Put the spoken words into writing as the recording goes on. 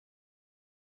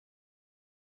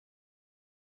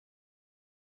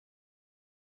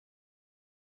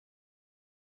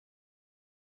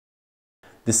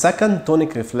The second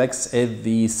tonic reflex is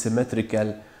the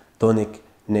symmetrical tonic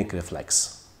neck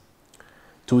reflex.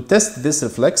 To test this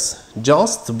reflex,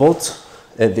 just put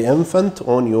the infant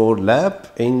on your lap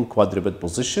in quadruped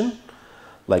position,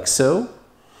 like so,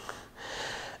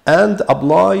 and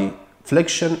apply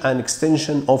flexion and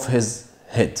extension of his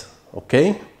head,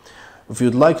 okay? If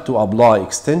you'd like to apply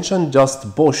extension,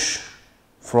 just push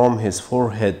from his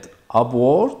forehead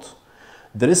upward.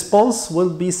 The response will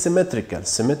be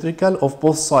symmetrical of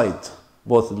both sides,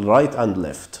 both right and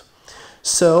left.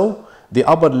 So the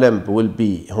upper limb will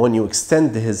be, when you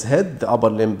extend his head, the upper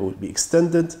limb will be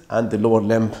extended and the lower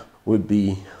limb will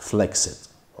be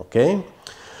flexed, okay?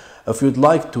 If you'd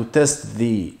like to test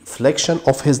the flexion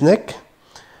of his neck,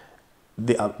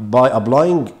 by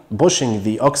pushing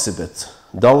the occiput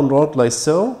downward like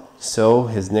so, so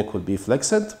his neck will be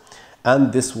flexed,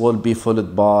 and this will be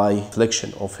followed by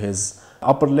flexion of his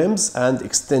upper limbs and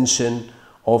extension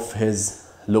of his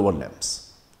lower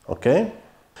limbs, okay?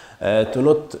 To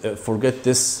not forget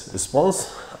this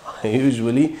response, I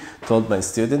usually told my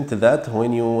student that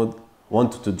when you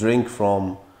want to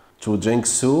drink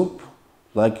soup,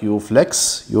 like you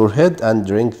flex your head and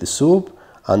drink the soup,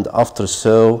 and after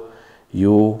so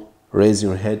you raise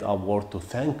your head upward to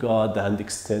thank God and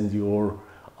extend your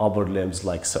upper limbs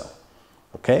like so,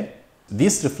 okay?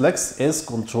 This reflex is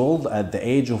controlled at the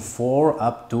age of 4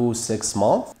 up to 6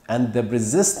 months, and the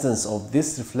resistance of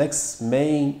this reflex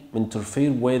may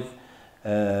interfere with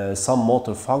some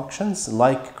motor functions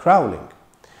like crawling.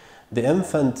 The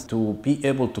infant, to be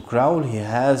able to crawl, he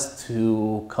has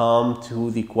to come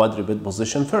to the quadruped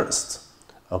position first,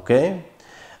 okay?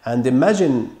 And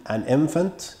imagine an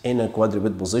infant in a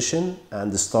quadruped position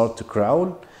and start to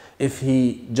crawl. If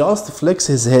he just flexes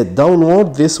his head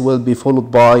downward, this will be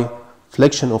followed by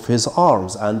flexion of his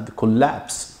arms and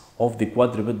collapse of the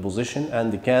quadruped position,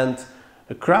 and he can't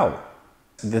crawl.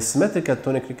 The symmetrical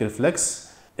tonic neck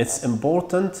reflex, it's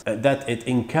important that it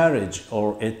encourage,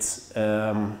 or it's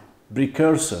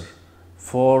precursor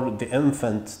for the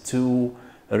infant to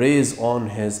raise on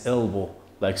his elbow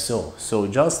like so. So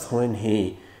just when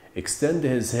he extend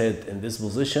his head in this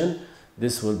position,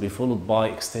 this will be followed by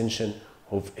extension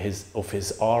of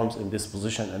his arms in this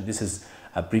position, and this is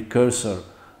a precursor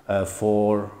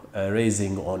for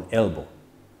raising on elbow.